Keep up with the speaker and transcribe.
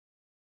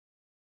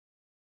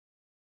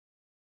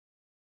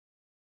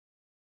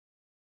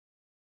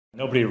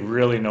Nobody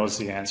really knows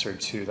the answer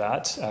to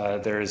that.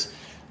 There's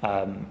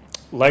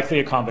likely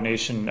a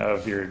combination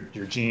of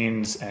your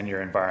genes and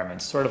your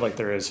environment, sort of like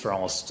there is for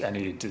almost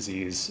any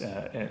disease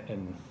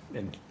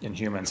in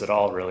humans at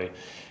all, really.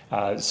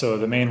 So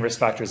the main risk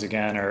factors,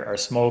 again, are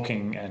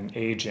smoking and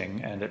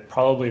aging, and it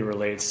probably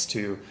relates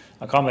to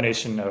a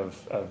combination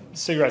of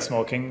cigarette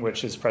smoking,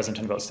 which is present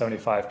in about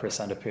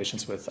 75% of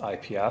patients with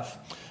IPF,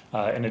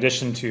 in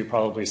addition to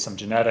probably some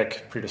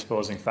genetic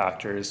predisposing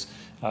factors,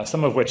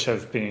 some of which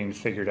have been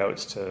figured out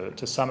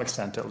to some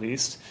extent at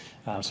least.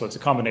 So it's a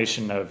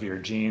combination of your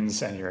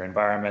genes and your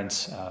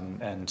environment,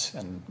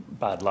 and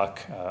bad luck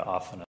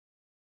often.